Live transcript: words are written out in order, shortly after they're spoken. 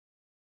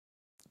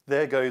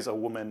There goes a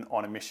woman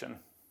on a mission.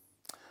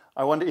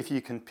 I wonder if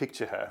you can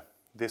picture her,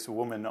 this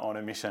woman on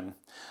a mission.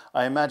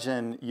 I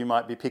imagine you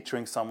might be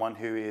picturing someone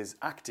who is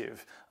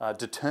active,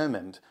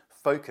 determined,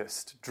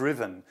 focused,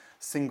 driven,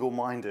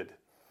 single-minded.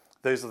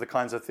 Those are the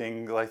kinds of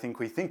things I think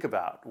we think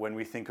about when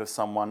we think of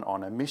someone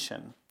on a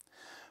mission.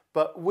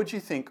 But would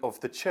you think of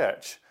the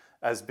church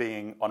as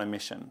being on a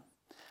mission?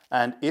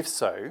 And if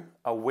so,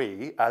 are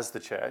we, as the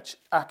church,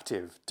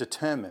 active,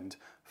 determined,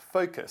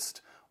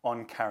 focused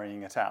on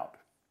carrying it out?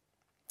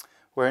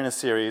 We're in a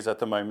series at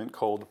the moment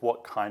called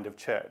What Kind of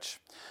Church?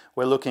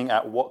 We're looking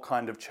at what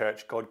kind of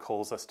church God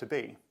calls us to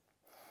be.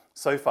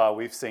 So far,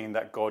 we've seen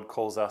that God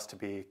calls us to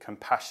be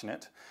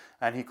compassionate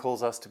and he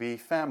calls us to be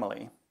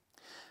family.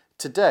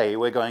 Today,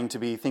 we're going to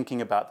be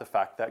thinking about the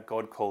fact that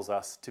God calls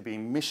us to be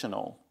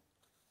missional.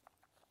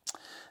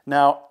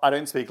 Now, I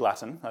don't speak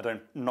Latin.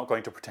 I'm not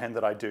going to pretend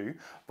that I do,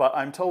 but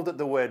I'm told that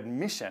the word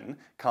mission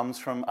comes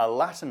from a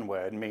Latin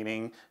word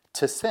meaning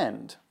to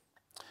send.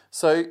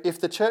 So if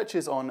the church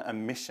is on a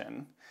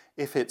mission,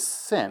 if it's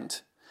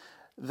sent,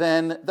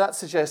 then that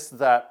suggests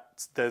that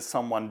there's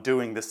someone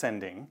doing the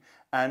sending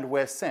and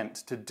we're sent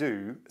to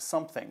do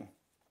something.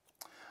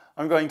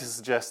 I'm going to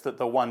suggest that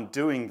the one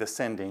doing the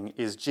sending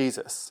is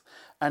Jesus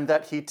and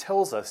that he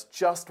tells us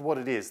just what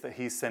it is that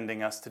he's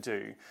sending us to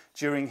do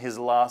during his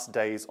last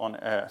days on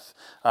earth,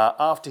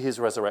 after his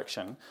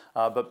resurrection,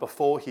 but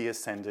before he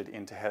ascended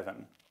into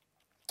heaven.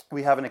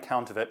 We have an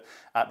account of it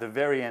at the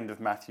very end of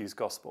Matthew's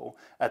Gospel,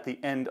 at the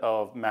end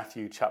of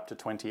Matthew chapter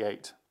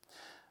 28.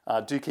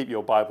 Do keep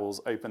your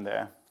Bibles open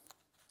there.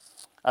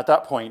 At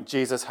that point,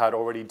 Jesus had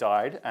already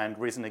died and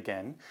risen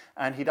again,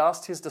 and he'd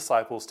asked his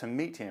disciples to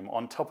meet him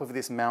on top of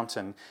this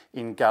mountain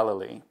in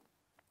Galilee.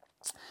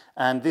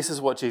 And this is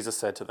what Jesus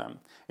said to them.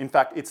 In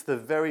fact, it's the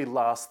very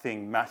last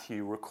thing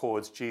Matthew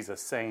records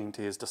Jesus saying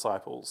to his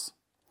disciples.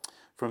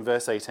 From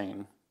verse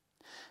 18,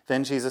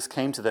 "Then Jesus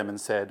came to them and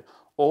said,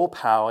 'All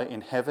power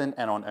in heaven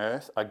and on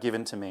earth are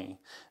given to me.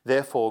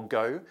 Therefore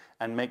go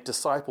and make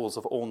disciples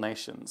of all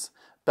nations,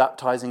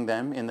 baptizing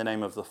them in the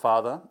name of the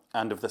Father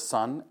and of the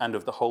Son and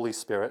of the Holy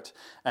Spirit,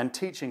 and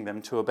teaching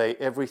them to obey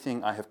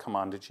everything I have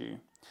commanded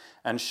you.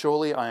 And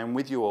surely I am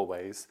with you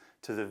always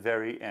to the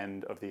very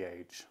end of the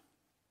age.'"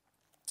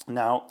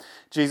 Now,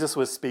 Jesus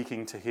was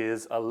speaking to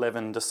his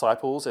 11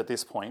 disciples at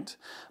this point,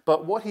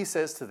 but what he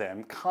says to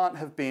them can't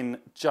have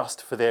been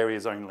just for their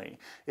ears only.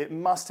 It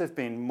must have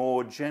been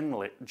more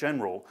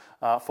general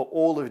for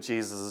all of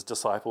Jesus'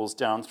 disciples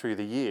down through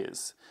the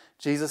years.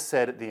 Jesus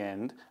said at the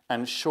end,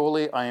 "And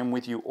surely I am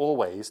with you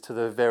always to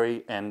the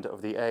very end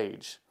of the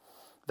age."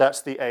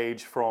 That's the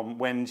age from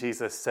when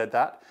Jesus said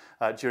that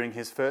during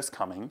his first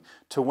coming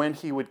to when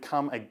he would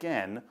come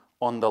again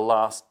on the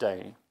last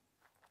day.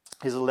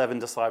 His 11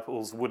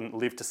 disciples wouldn't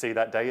live to see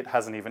that day. It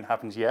hasn't even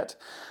happened yet.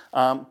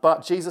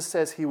 But Jesus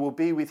says he will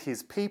be with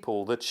his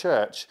people, the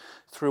church,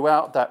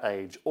 throughout that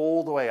age,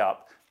 all the way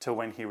up to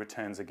when he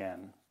returns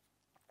again.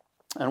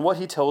 And what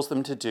he tells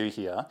them to do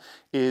here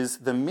is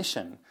the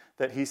mission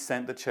that he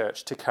sent the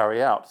church to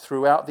carry out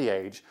throughout the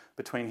age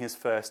between his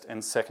first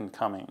and second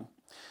coming.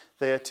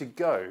 They are to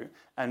go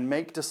and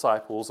make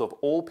disciples of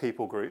all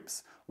people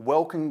groups,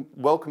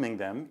 welcoming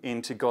them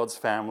into God's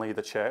family,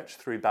 the church,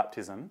 through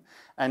baptism,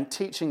 and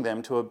teaching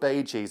them to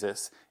obey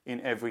Jesus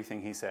in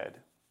everything he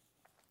said.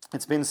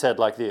 It's been said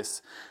like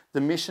this: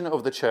 the mission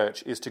of the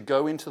church is to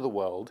go into the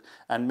world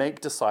and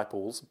make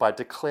disciples by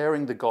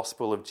declaring the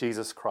gospel of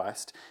Jesus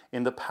Christ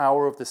in the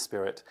power of the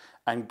Spirit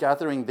and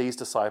gathering these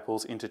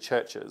disciples into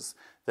churches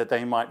that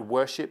they might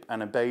worship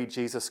and obey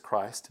Jesus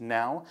Christ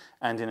now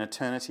and in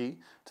eternity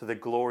to the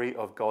glory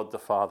of God the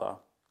Father.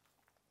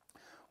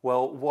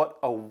 Well, what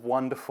a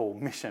wonderful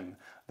mission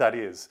that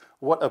is.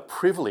 What a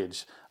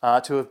privilege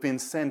to have been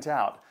sent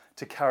out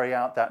to carry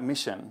out that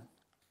mission.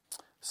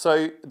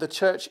 So the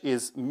church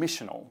is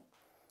missional.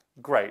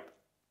 Great.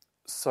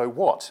 So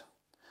what?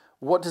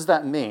 What does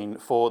that mean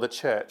for the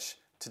church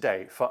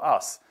today, for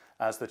us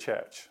as the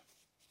church?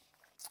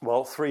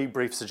 Well, 3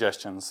 brief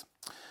suggestions.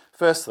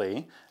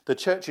 Firstly, the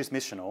church is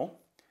missional.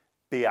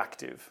 Be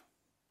active.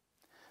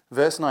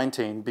 Verse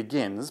 19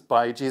 begins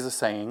by Jesus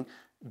saying,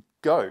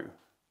 "Go."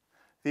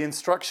 The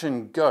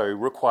instruction "go"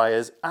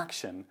 requires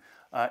action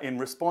in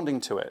responding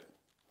to it.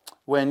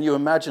 When you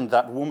imagined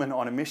that woman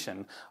on a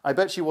mission, I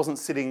bet she wasn't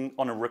sitting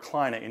on a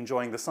recliner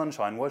enjoying the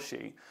sunshine, was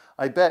she?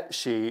 I bet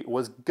she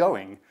was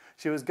going.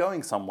 She was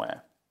going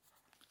somewhere.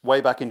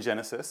 Way back in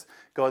Genesis,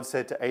 God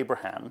said to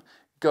Abraham,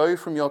 "Go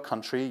from your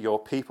country, your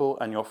people,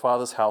 and your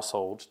father's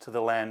household to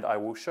the land I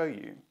will show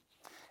you."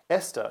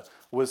 Esther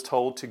was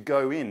told to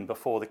go in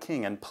before the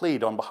king and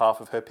plead on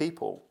behalf of her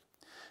people.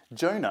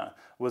 Jonah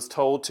was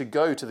told to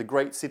go to the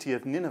great city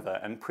of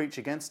Nineveh and preach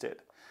against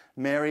it.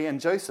 Mary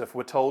and Joseph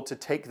were told to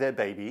take their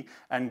baby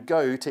and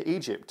go to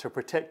Egypt to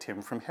protect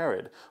him from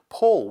Herod.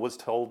 Paul was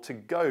told to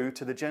go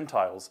to the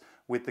Gentiles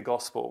with the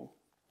gospel.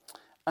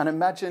 And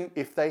imagine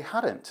if they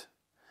hadn't.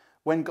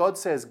 When God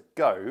says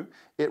go,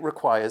 it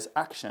requires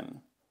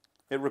action.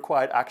 It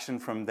required action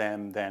from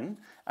them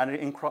then, and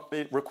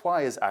it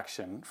requires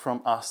action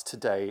from us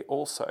today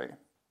also.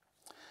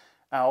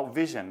 Our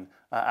vision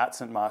at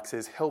St. Mark's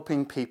is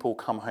helping people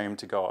come home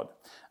to God.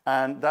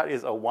 And that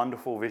is a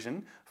wonderful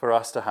vision for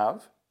us to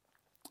have.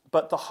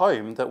 But the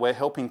home that we're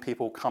helping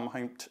people come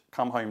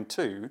home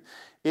to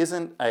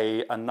isn't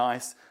a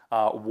nice,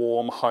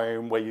 warm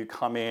home where you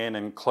come in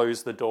and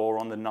close the door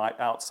on the night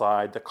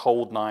outside, the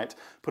cold night,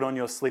 put on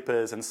your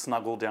slippers and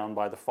snuggle down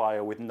by the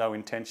fire with no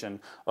intention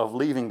of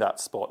leaving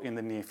that spot in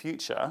the near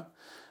future.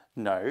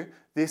 No,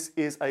 this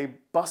is a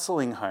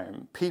bustling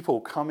home, people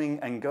coming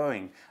and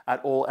going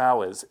at all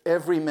hours,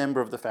 every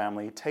member of the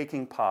family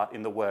taking part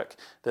in the work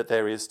that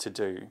there is to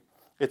do.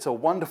 It's a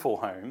wonderful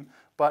home,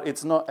 but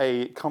it's not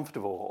a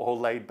comfortable or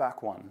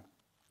laid-back one.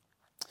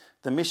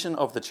 The mission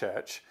of the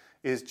church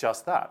is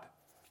just that.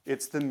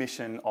 It's the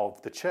mission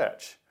of the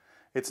church.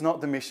 It's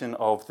not the mission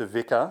of the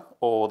vicar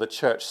or the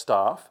church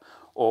staff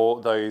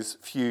or those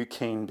few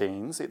keen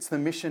deans. It's the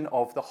mission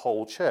of the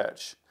whole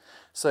church.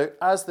 So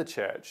as the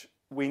church,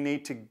 we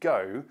need to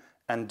go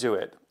and do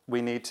it.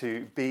 We need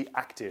to be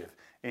active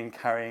in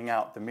carrying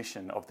out the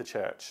mission of the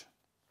church.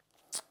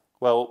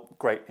 Well,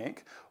 great,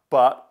 Nick.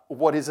 But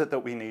what is it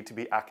that we need to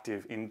be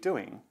active in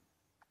doing?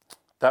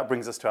 That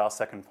brings us to our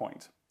second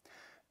point.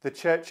 The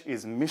church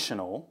is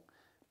missional,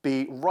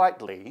 be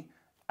rightly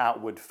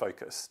outward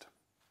focused.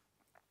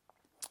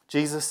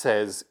 Jesus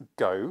says,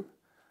 go,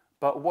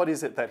 but what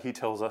is it that he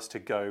tells us to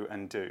go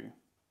and do?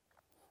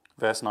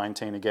 Verse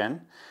 19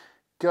 again,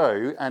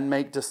 go and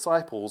make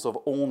disciples of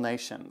all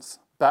nations,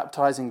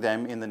 baptizing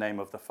them in the name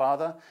of the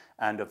Father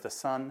and of the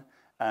Son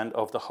and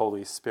of the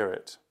Holy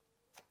Spirit.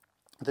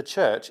 The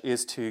church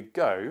is to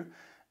go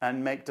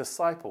and make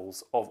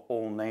disciples of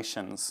all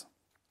nations.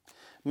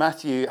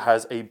 Matthew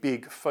has a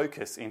big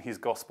focus in his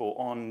gospel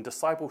on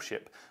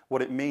discipleship,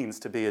 what it means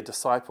to be a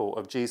disciple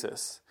of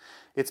Jesus.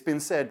 It's been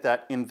said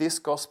that in this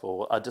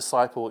gospel, a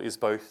disciple is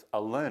both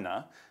a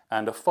learner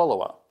and a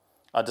follower.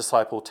 A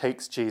disciple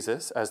takes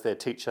Jesus as their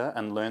teacher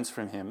and learns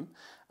from him,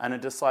 and a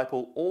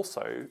disciple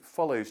also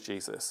follows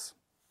Jesus.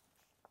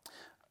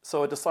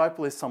 So a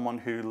disciple is someone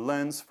who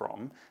learns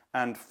from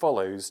and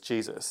follows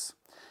Jesus.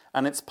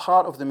 And it's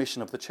part of the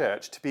mission of the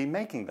church to be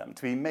making them,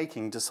 to be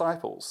making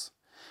disciples.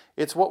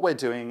 It's what we're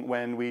doing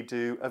when we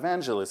do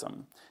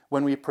evangelism,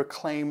 when we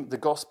proclaim the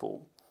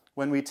gospel,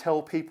 when we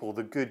tell people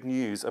the good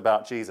news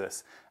about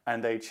Jesus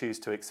and they choose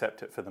to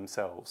accept it for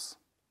themselves.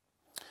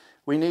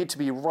 We need to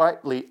be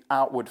rightly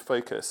outward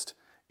focused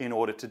in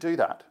order to do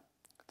that.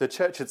 The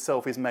church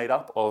itself is made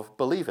up of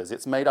believers.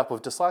 It's made up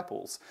of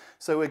disciples.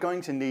 So we're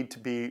going to need to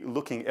be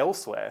looking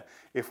elsewhere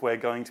if we're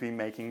going to be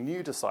making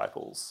new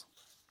disciples.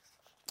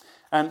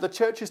 And the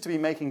church is to be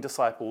making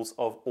disciples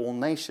of all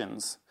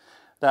nations.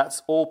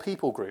 That's all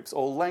people groups,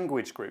 all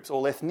language groups,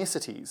 all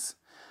ethnicities.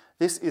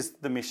 This is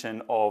the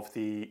mission of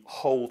the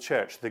whole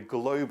church, the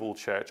global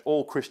church,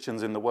 all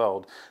Christians in the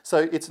world.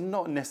 So it's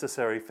not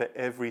necessary for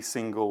every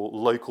single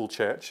local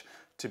church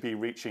to be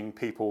reaching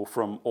people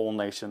from all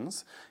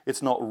nations.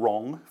 It's not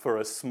wrong for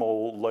a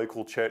small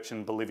local church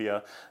in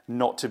Bolivia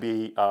not to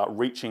be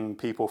reaching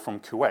people from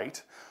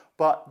Kuwait.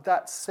 But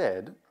that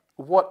said,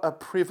 what a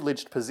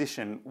privileged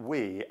position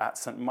we at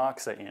St.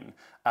 Mark's are in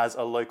as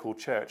a local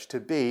church, to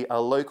be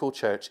a local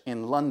church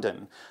in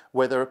London,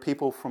 where there are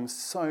people from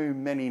so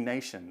many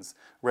nations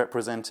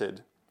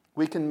represented.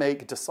 We can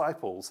make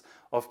disciples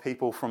of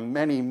people from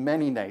many,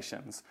 many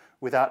nations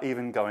without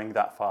even going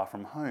that far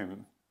from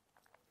home.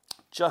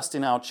 Just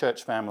in our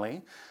church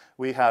family,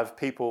 we have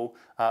people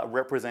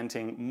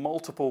representing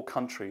multiple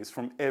countries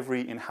from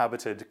every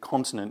inhabited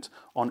continent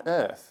on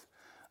earth.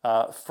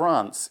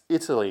 France,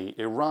 Italy,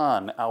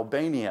 Iran,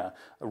 Albania,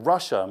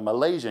 Russia,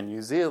 Malaysia,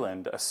 New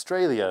Zealand,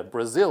 Australia,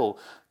 Brazil,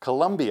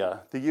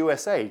 Colombia, the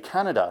USA,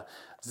 Canada,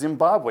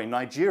 Zimbabwe,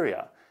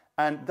 Nigeria.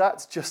 And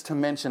that's just to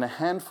mention a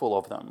handful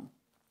of them.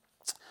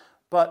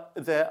 But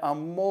there are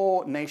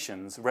more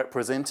nations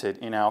represented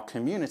in our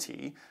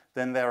community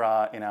than there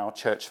are in our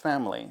church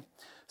family.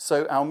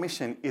 So our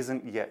mission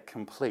isn't yet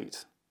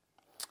complete.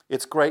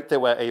 It's great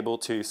that we're able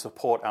to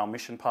support our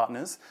mission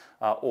partners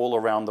all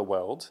around the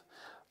world.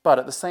 But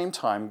at the same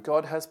time,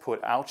 God has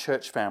put our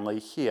church family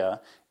here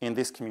in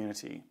this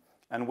community,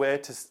 and we're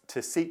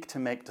to seek to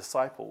make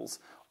disciples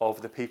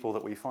of the people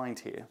that we find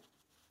here.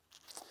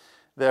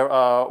 There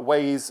are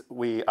ways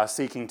we are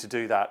seeking to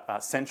do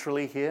that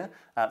centrally here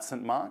at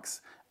St.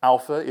 Mark's.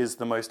 Alpha is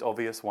the most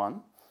obvious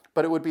one,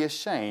 but it would be a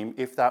shame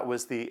if that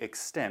was the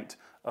extent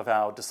of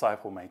our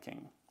disciple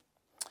making.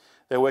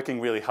 They're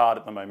working really hard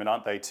at the moment,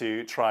 aren't they,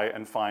 to try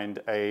and find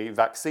a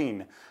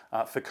vaccine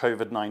for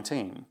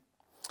COVID-19.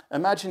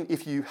 Imagine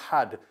if you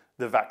had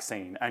the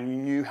vaccine and you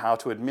knew how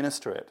to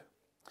administer it.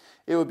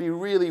 It would be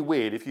really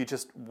weird if you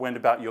just went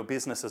about your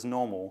business as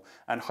normal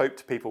and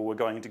hoped people were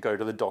going to go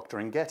to the doctor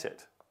and get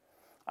it.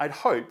 I'd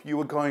hope you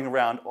were going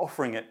around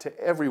offering it to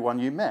everyone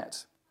you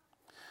met.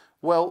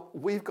 Well,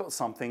 we've got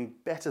something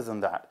better than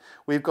that.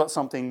 We've got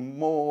something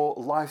more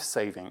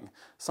life-saving,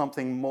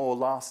 something more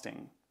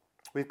lasting.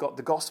 We've got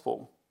the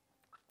gospel.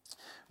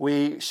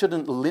 We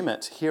shouldn't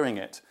limit hearing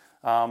it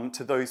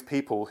to those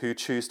people who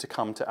choose to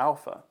come to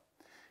Alpha.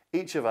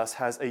 Each of us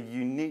has a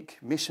unique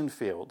mission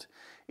field.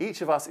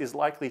 Each of us is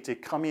likely to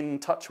come in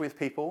touch with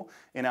people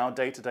in our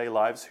day-to-day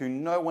lives who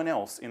no one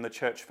else in the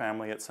church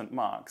family at St.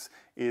 Mark's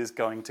is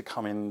going to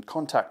come in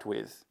contact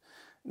with.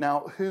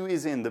 Now, who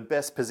is in the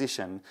best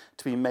position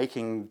to be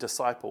making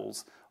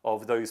disciples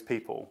of those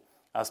people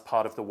as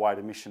part of the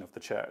wider mission of the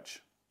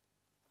church?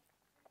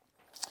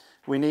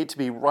 We need to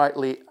be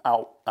rightly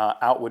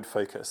outward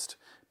focused,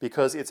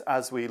 because it's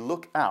as we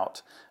look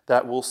out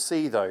that we'll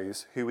see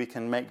those who we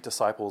can make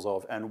disciples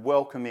of and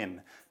welcome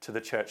in to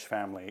the church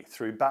family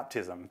through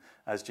baptism,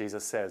 as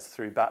Jesus says,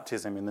 through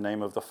baptism in the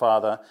name of the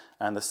Father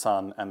and the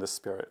Son and the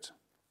Spirit.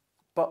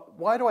 But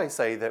why do I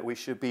say that we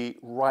should be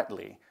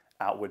rightly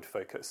outward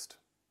focused?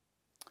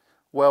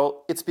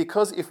 Well, it's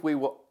because if we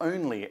were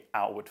only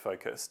outward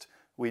focused,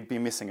 we'd be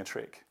missing a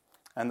trick.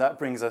 And that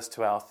brings us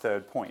to our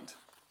third point.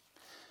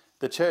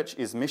 The church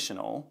is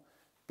missional.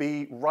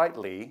 Be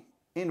rightly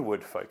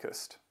inward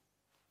focused.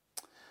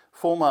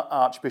 Former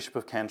Archbishop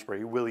of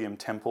Canterbury, William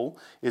Temple,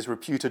 is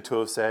reputed to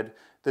have said,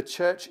 "The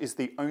church is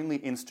the only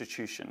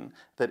institution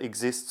that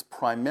exists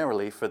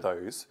primarily for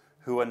those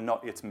who are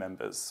not its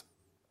members."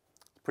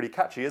 Pretty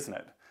catchy, isn't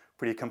it?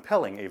 Pretty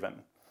compelling,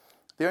 even.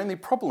 The only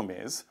problem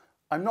is,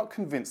 I'm not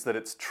convinced that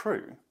it's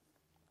true.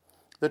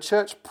 The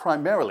church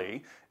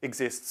primarily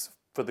exists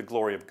for the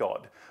glory of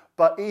God,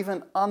 but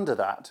even under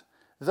that,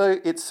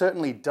 though it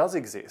certainly does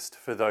exist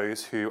for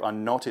those who are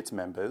not its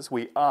members,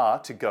 we are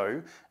to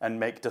go and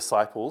make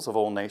disciples of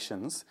all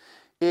nations,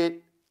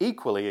 it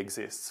equally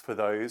exists for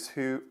those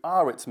who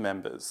are its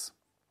members.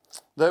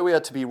 Though we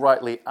are to be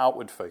rightly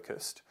outward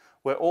focused,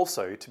 we're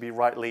also to be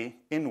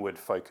rightly inward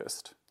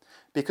focused,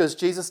 because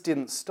Jesus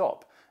didn't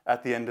stop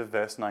at the end of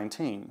verse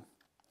 19.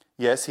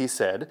 Yes, he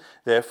said,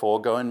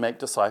 "Therefore go and make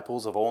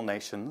disciples of all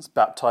nations,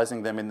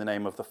 baptizing them in the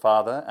name of the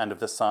Father and of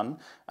the Son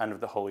and of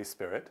the Holy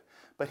Spirit."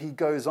 But he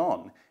goes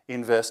on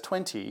in verse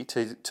 20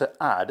 to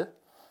add,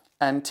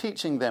 "and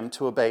teaching them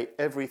to obey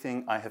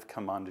everything I have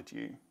commanded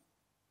you."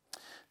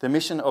 The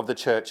mission of the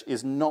church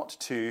is not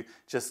to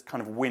just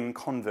kind of win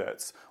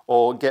converts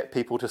or get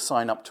people to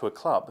sign up to a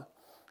club.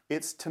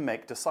 It's to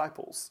make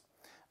disciples.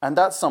 And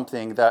that's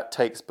something that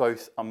takes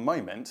both a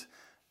moment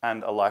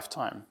and a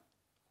lifetime.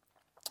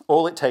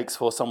 All it takes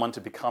for someone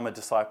to become a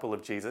disciple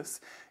of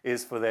Jesus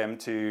is for them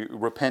to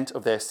repent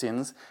of their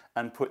sins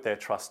and put their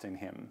trust in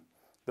him.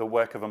 The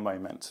work of a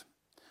moment.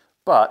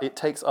 But it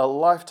takes a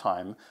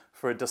lifetime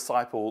for a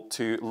disciple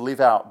to live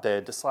out their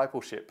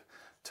discipleship,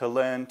 to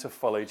learn to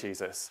follow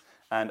Jesus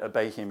and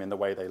obey him in the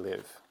way they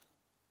live.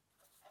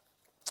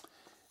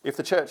 If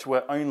the church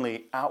were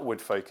only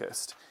outward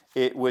focused,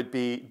 it would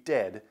be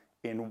dead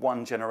in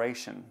one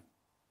generation.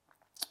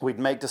 We'd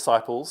make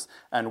disciples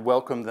and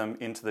welcome them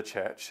into the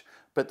church,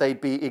 but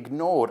they'd be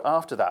ignored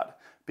after that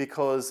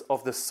because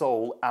of the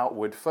sole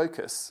outward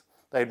focus.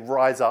 They'd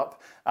rise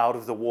up out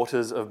of the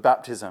waters of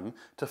baptism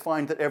to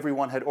find that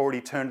everyone had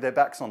already turned their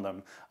backs on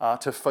them,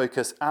 to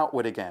focus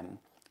outward again.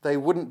 They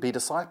wouldn't be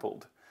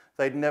discipled.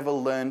 They'd never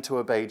learn to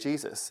obey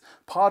Jesus,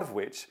 part of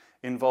which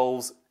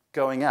involves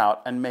going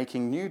out and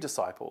making new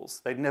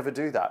disciples. They'd never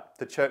do that.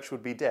 The church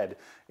would be dead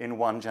in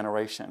one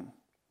generation.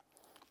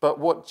 But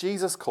what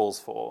Jesus calls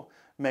for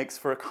makes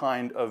for a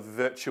kind of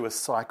virtuous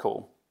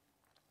cycle.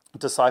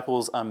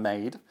 Disciples are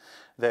made,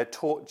 they're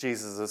taught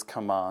Jesus'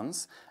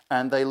 commands,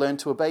 and they learn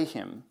to obey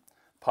him,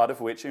 part of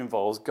which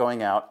involves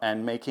going out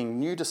and making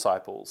new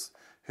disciples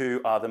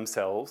who are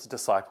themselves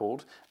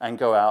discipled and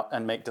go out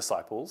and make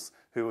disciples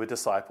who are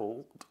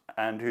discipled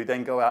and who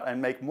then go out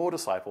and make more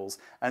disciples,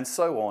 and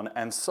so on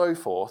and so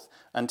forth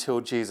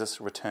until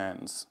Jesus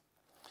returns.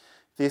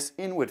 This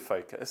inward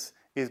focus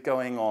is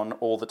going on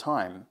all the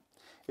time.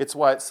 It's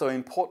why it's so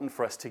important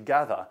for us to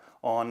gather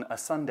on a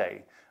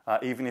Sunday,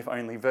 even if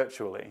only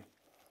virtually.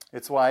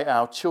 It's why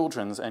our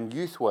children's and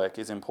youth work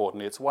is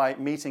important. It's why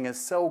meeting as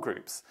cell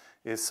groups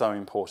is so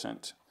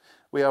important.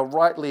 We are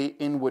rightly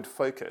inward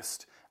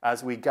focused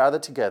as we gather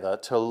together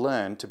to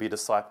learn to be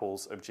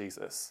disciples of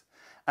Jesus.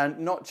 And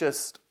not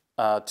just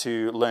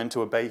to learn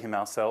to obey him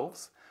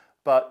ourselves,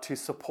 but to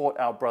support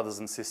our brothers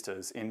and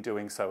sisters in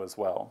doing so as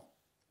well.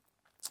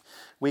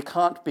 We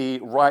can't be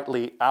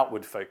rightly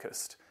outward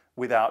focused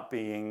without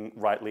being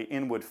rightly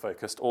inward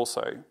focused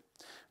also.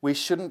 We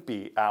shouldn't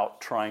be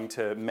out trying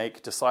to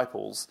make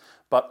disciples,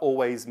 but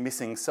always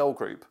missing cell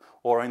group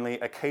or only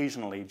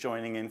occasionally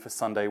joining in for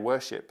Sunday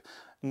worship,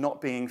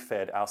 not being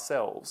fed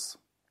ourselves.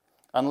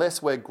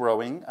 Unless we're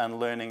growing and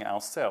learning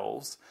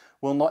ourselves,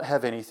 we'll not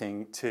have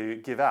anything to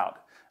give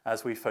out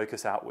as we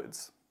focus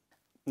outwards.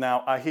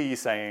 Now, I hear you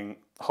saying,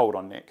 hold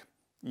on, Nick.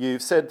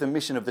 You've said the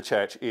mission of the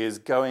church is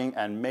going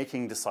and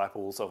making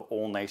disciples of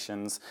all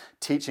nations,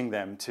 teaching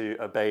them to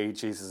obey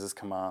Jesus'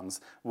 commands,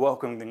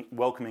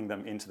 welcoming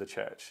them into the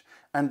church.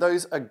 And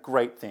those are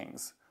great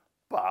things.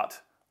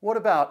 But what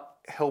about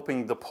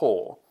helping the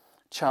poor,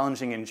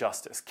 challenging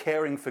injustice,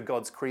 caring for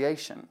God's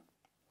creation?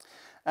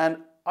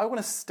 And I want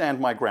to stand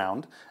my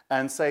ground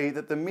and say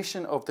that the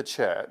mission of the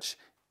church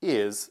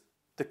is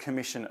the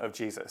commission of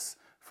Jesus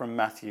from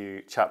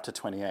Matthew chapter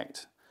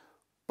 28.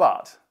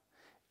 But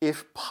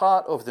if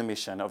part of the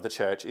mission of the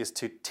church is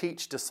to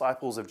teach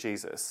disciples of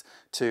Jesus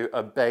to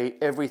obey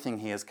everything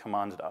he has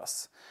commanded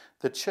us,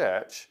 the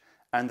church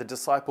and the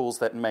disciples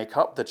that make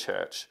up the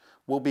church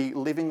will be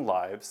living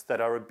lives that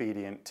are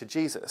obedient to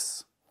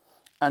Jesus.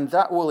 And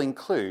that will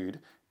include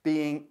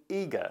being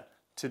eager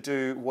to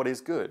do what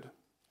is good,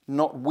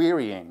 not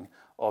wearying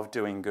of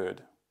doing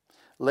good,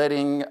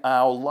 letting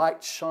our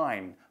light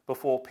shine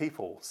before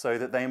people so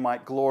that they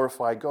might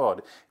glorify God.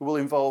 It will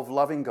involve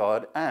loving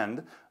God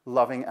and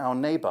loving our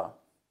neighbour.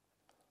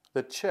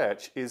 The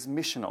church is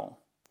missional.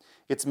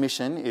 Its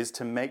mission is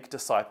to make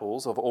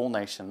disciples of all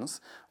nations,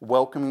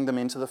 welcoming them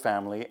into the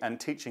family and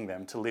teaching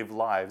them to live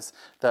lives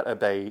that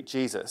obey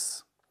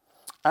Jesus.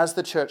 As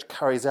the church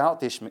carries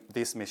out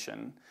this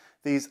mission,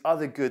 these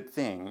other good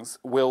things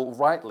will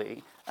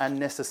rightly and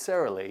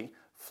necessarily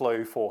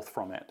flow forth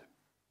from it.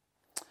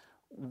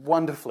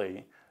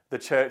 Wonderfully, the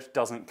church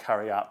doesn't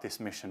carry out this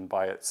mission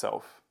by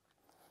itself.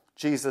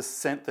 Jesus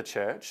sent the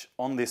church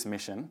on this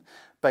mission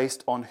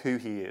based on who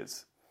he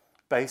is,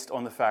 based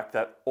on the fact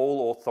that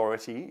all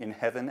authority in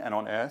heaven and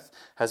on earth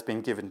has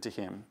been given to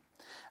him.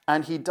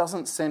 And he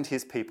doesn't send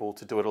his people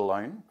to do it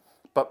alone,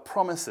 but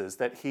promises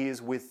that he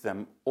is with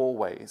them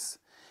always.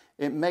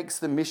 It makes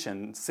the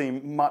mission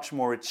seem much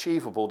more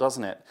achievable,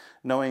 doesn't it?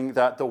 Knowing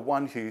that the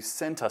one who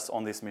sent us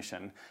on this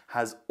mission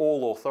has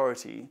all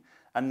authority.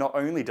 And not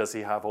only does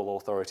he have all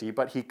authority,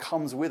 but he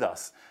comes with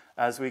us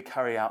as we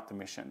carry out the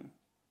mission.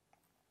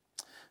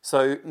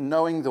 So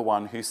knowing the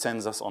one who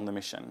sends us on the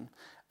mission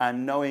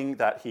and knowing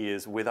that he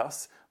is with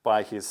us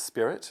by his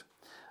Spirit,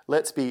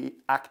 let's be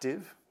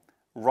active,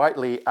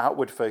 rightly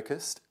outward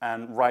focused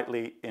and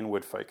rightly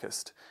inward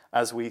focused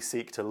as we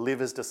seek to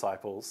live as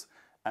disciples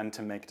and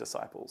to make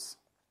disciples.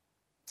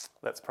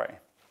 Let's pray.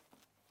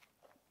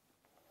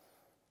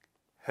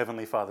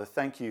 Heavenly Father,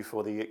 thank you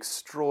for the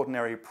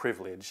extraordinary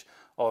privilege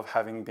of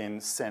having been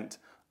sent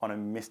on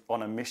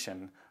a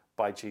mission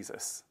by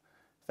Jesus.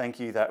 Thank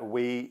you that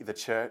we, the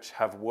church,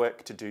 have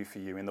work to do for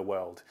you in the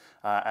world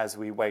as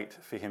we wait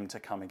for him to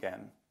come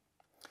again.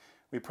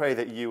 We pray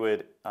that you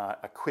would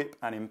equip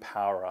and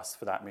empower us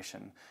for that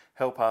mission.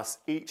 Help us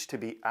each to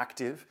be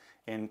active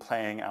in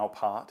playing our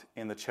part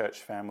in the church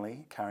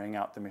family, carrying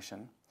out the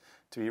mission,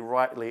 to be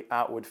rightly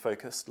outward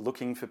focused,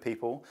 looking for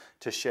people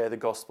to share the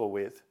gospel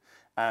with,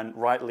 and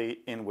rightly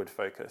inward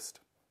focused,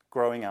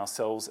 growing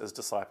ourselves as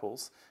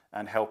disciples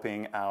and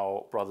helping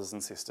our brothers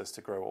and sisters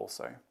to grow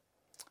also.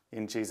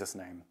 In Jesus'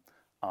 name,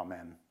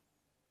 amen.